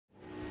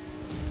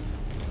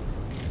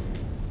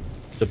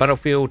So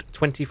Battlefield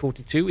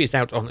 2042 is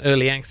out on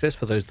early access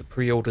for those that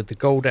pre-ordered the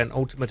Gold and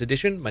Ultimate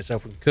Edition.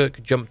 Myself and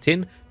Kirk jumped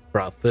in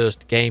for our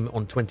first game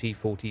on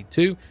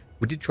 2042.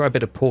 We did try a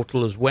bit of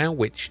Portal as well,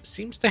 which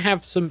seems to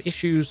have some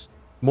issues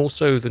more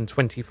so than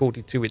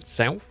 2042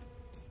 itself.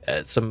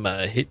 Some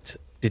hit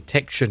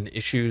detection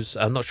issues.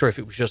 I'm not sure if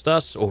it was just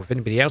us or if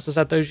anybody else has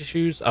had those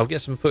issues. I'll get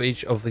some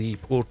footage of the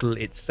Portal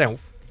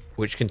itself,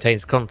 which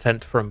contains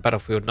content from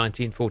Battlefield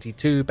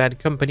 1942, Bad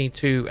Company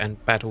 2,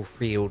 and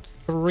Battlefield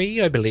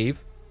 3, I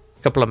believe.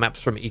 A couple of maps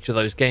from each of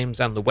those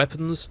games and the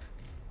weapons.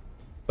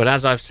 But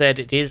as I've said,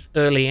 it is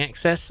early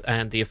access,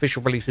 and the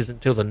official release isn't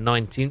until the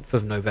 19th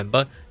of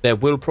November. There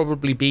will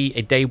probably be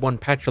a day one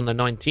patch on the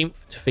 19th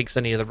to fix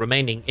any of the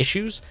remaining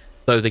issues,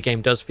 though the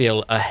game does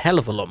feel a hell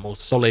of a lot more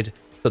solid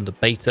than the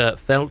beta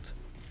felt.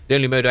 The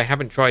only mode I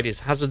haven't tried is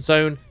Hazard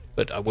Zone,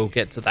 but I will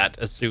get to that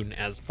as soon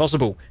as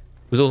possible.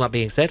 With all that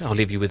being said, I'll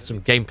leave you with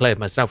some gameplay of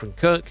myself and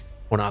Kirk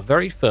on our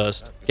very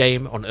first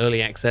game on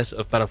early access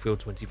of Battlefield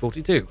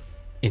 2042.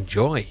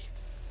 Enjoy!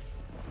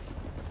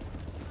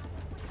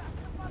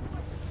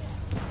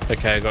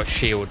 Okay, I got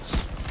shields.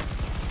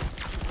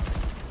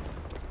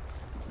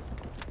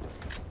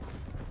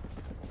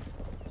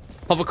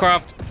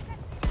 Hovercraft!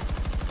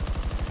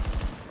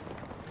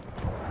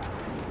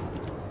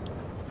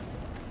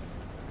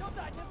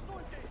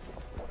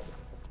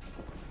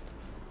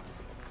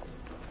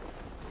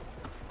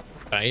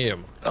 I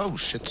am. Oh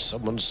shit,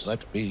 someone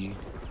sniped me.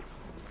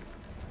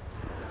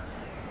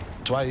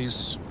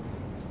 Twice.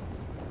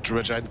 Through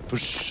a giant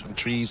bush and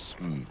trees.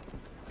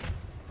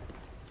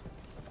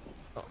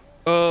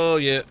 Oh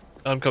yeah,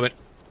 I'm coming.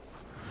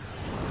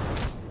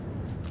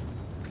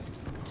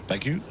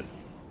 Thank you.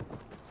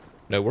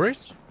 No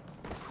worries.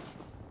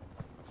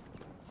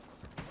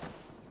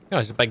 Yeah,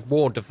 there's a big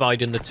wall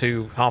dividing the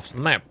two halves of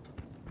the map.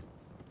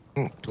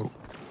 Cool.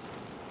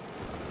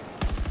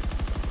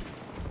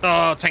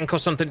 Oh, tank or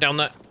something down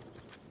there.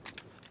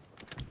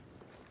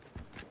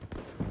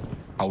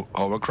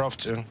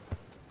 Hovercraft, yeah.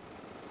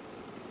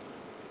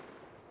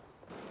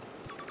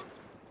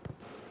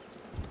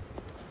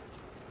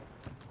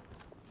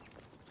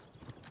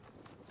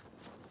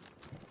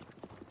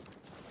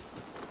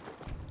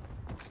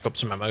 Got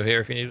some ammo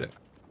here if you need it.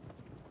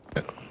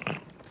 Yeah.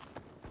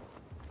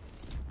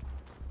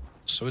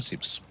 So it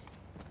seems.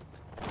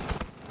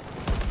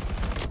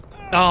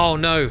 Oh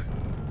no!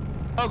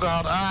 Oh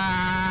god!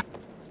 Ah!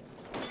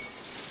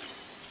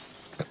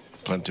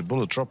 Plenty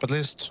bullet drop at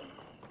least.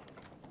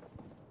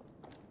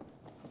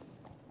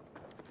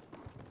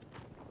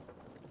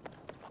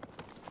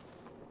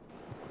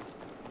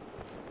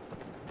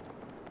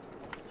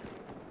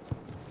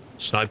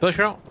 Sniper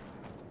shot?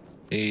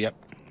 Yep.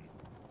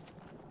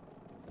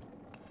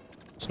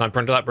 Sniper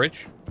under that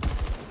bridge.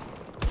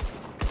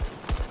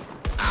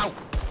 Ow!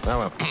 Oh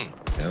well.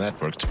 Yeah,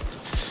 that worked.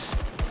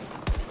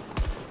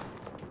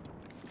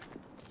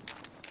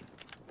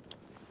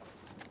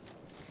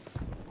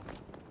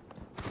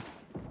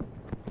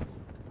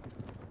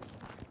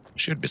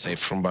 Should be safe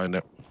from behind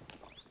there.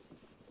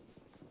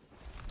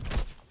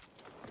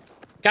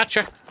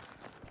 Gotcha!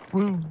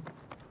 Woo!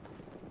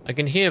 I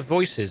can hear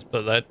voices,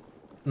 but they're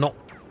not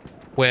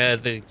where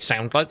they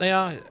sound like they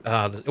are.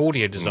 The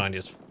audio design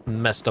is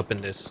messed up in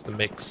this, the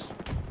mix.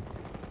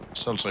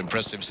 It's also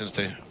impressive since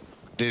they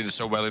did it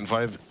so well in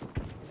 5.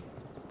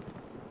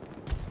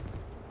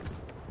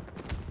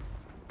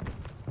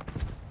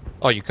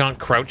 Oh, you can't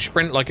crouch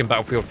sprint like in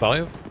Battlefield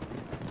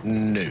 5?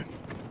 No.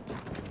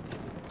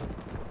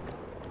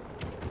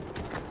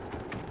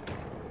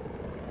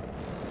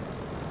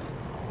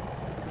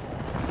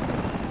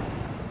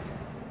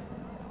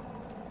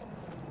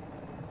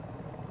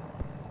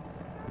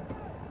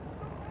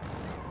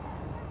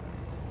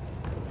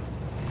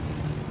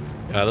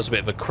 That's a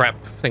bit of a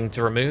crap thing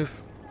to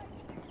remove.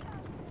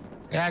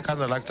 Yeah, I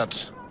kinda like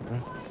that.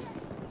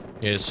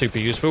 Yeah, it's super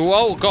useful.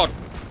 Oh, God!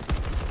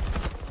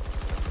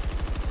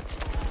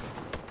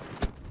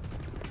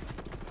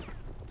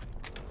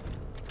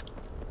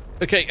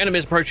 Okay,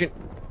 enemies approaching.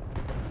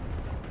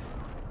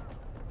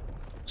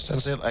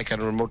 Stand still, I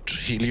can remote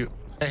heal you.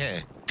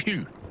 Hey,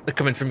 pew! They're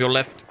coming from your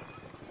left.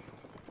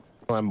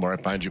 Oh, I'm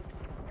right behind you.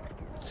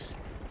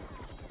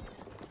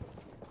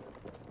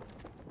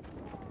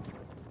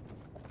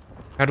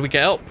 How do we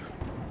get up?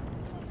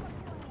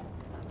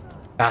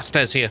 Ah,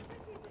 stairs here.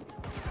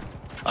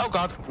 Oh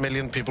god,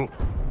 million people.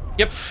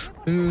 Yep.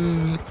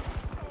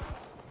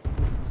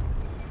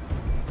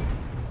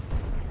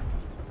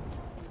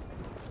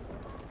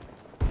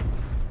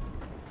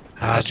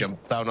 I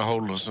jumped down a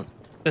hole or something.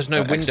 There's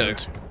no window.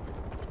 Excellent.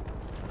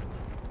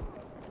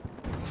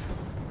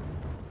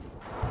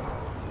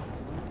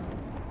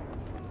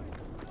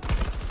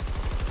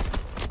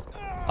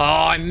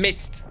 Oh, I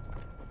missed.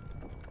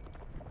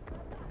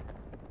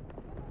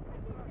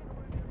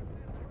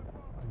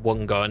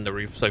 One guy on the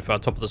roof so far,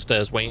 top of the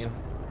stairs waiting.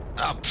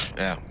 Up,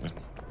 yeah.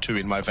 2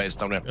 in my face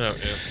down there. Oh,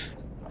 yeah.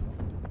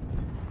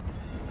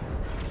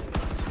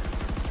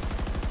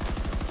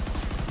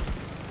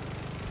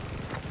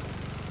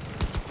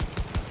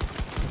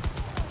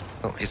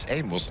 Oh, his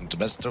aim wasn't the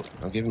best though.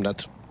 I'll give him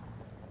that.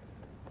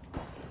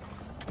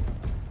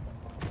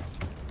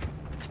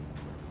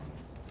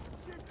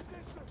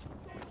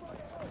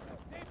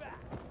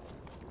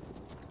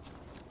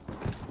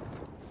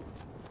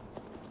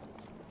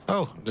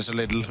 Oh, there's a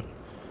little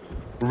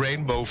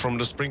rainbow from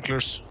the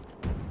sprinklers.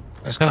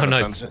 That's Oh, kind of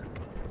nice. fancy.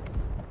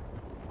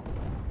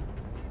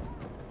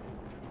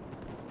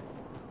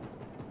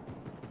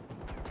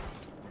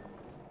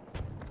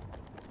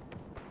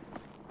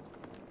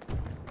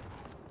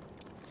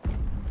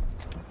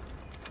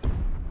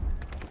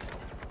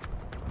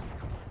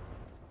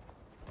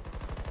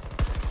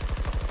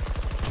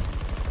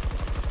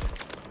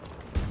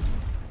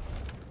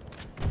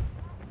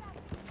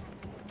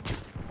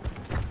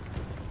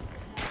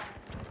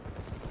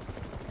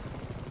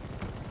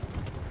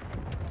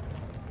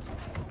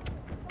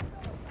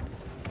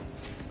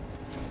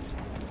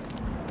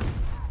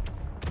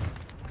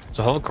 It's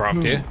a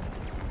hovercraft here.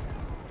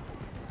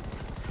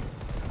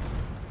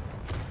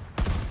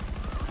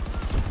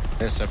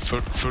 There's a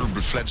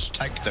full-fledged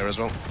tank there as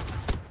well.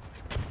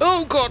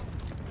 Oh god!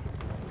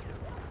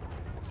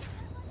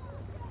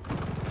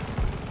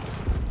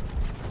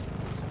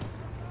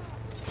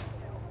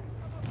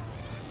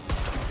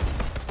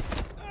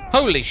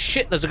 Holy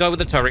shit, there's a guy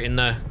with a turret in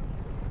there.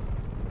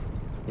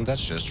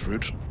 That's just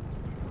rude.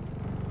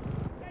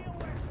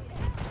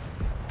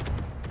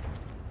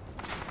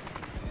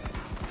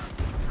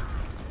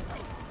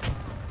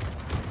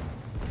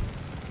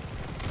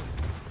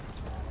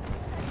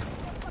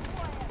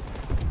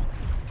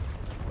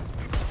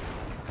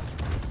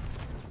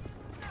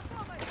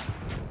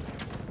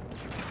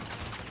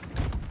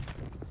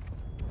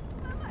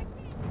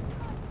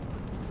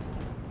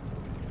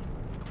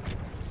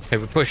 Okay,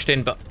 we pushed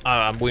in, but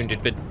I'm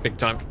wounded big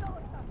time.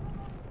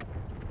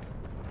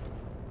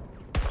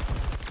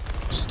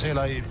 Stay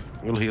alive.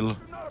 We'll heal.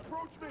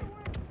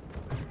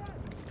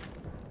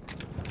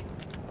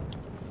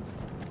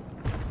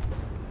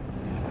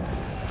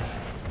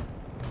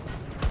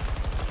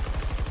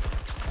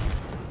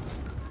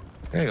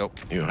 There you go.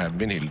 You have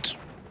been healed.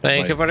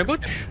 Thank you very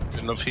much.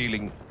 Enough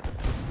healing.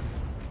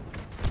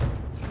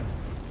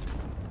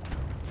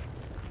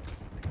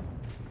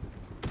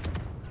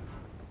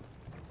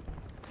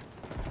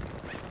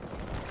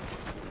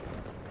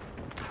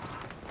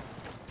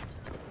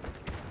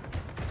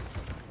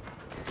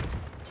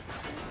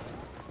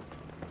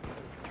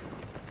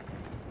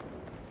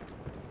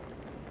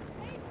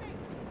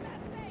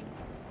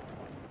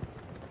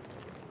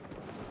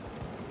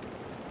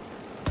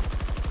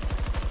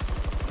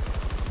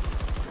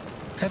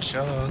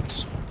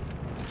 Headshot.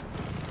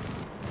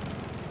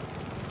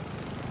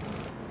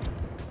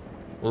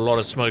 A lot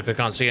of smoke, I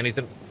can't see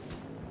anything.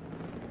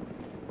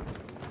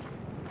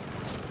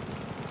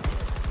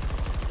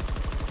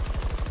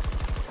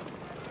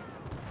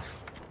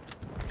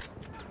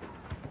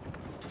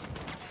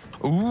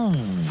 Ooh.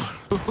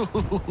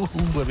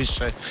 I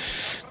wish I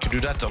could do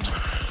that on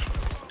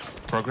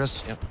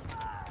progress. Yeah.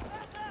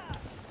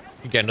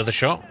 You get another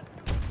shot.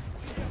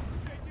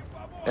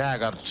 Yeah, I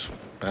got it.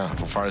 How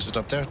far is it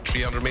up there?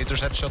 300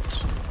 meters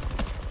headshot.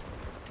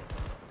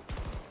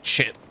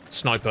 Shit,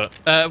 sniper.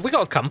 We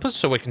got a compass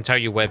so we can tell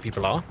you where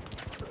people are.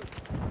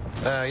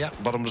 Yeah,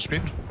 bottom of the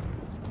screen.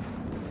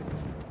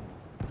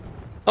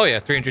 Oh yeah,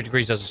 300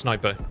 degrees as a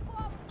sniper.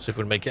 So if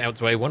we make it out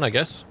to A1, I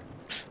guess.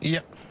 Yeah.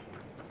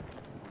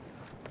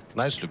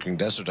 Nice looking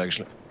desert,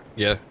 actually.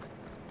 Yeah.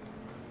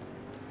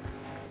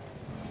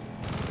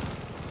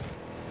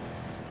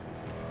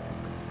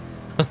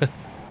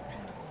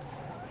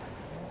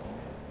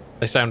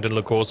 They sound and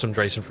look awesome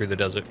racing through the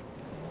desert.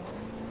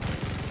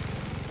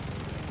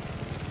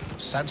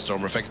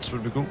 Sandstorm effects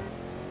would be cool.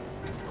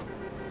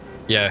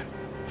 Yeah.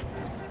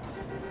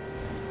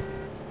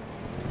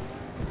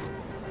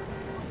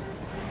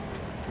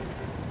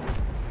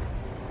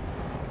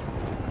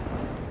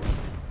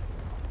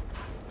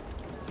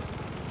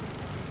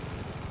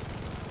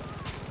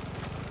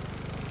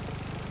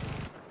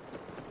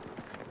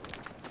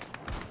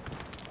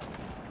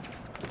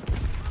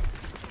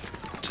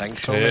 Tank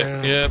Shit,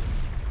 tower. yeah.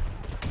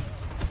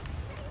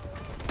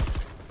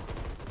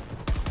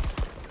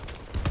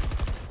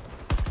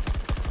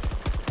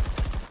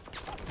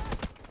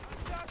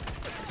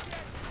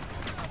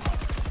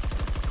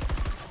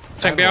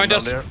 Tank behind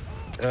us. There.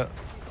 Yeah.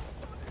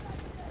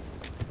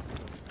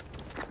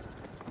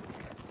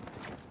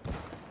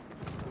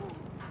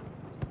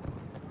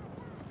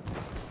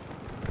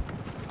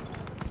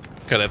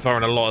 Okay, they're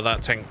firing a lot of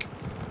that tank.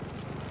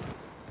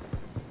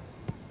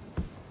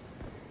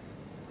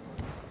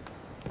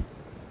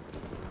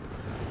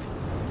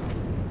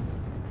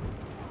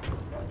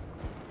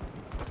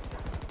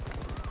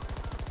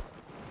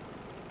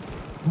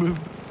 Boom.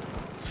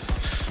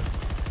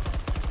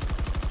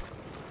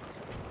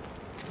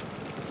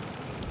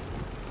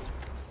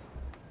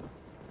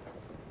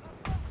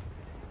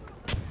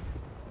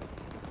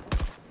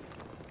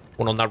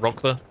 One on that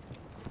rock there.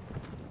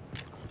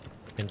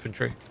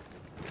 Infantry.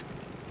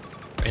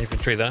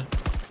 Infantry there.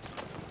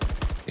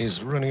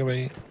 He's running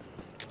away.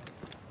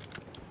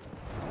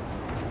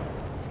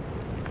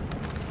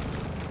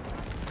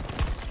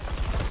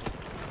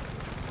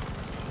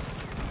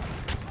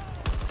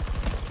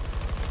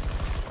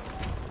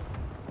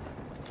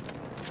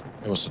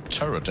 There was a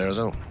turret there as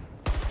well.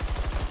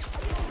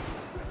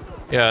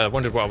 Yeah, I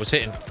wondered what I was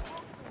hitting.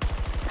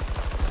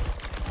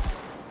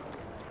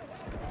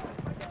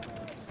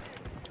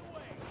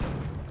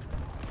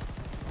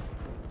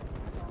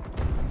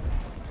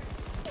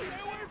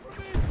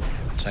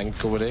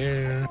 tank over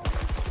there.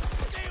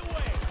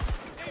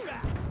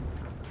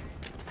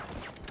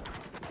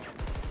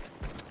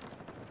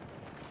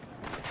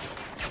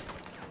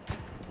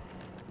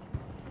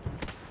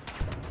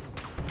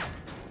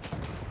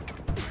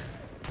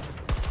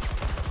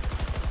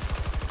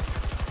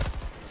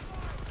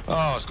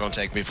 Oh, it's gonna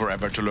take me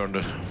forever to learn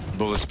the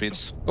bullet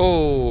speeds.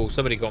 Oh,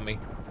 somebody got me.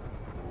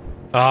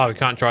 Oh, we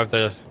can't drive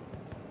the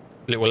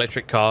little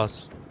electric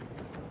cars.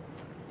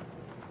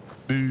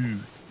 Boo.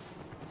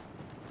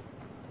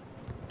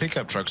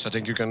 Pickup trucks, I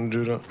think you can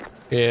do that.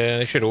 Yeah,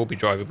 they should all be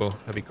drivable.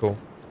 That'd be cool.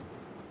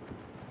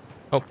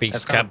 Oh, beast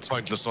It's kind cap. of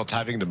pointless not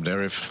having them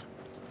there if...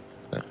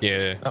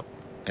 Yeah. Oh,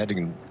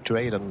 heading to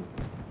Aiden.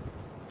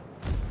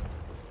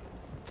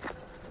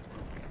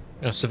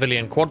 A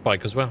civilian quad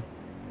bike as well.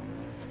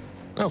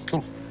 Oh,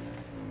 cool.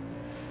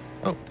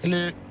 Oh,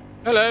 hello.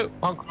 Hello.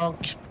 Honk,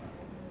 honk.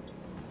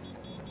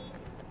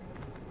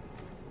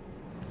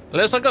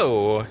 Let's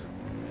go.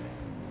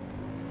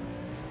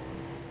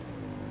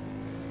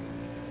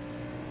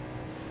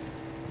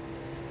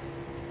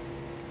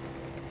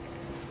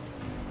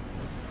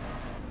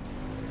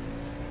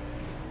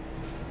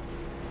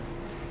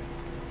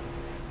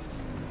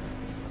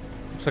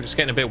 Looks like it's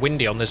getting a bit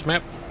windy on this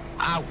map.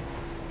 Ow.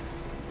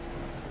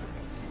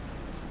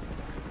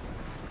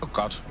 Oh,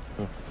 God.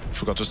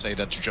 Forgot to say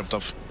that you jumped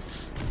off.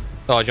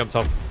 Oh, I jumped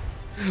off.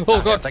 Oh,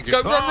 God. Yeah, thank you.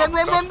 Go, Oh, run,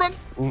 run, God. run,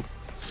 run.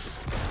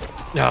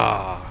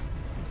 Ah.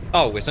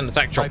 Oh, it's an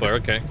attack chopper.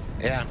 Okay.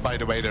 Yeah, by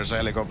the way, there's a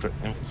helicopter.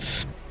 Yeah.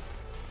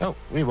 Oh,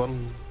 we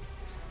won.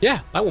 Yeah,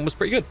 that one was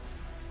pretty good.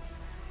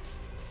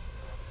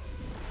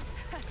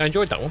 I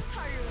enjoyed that one.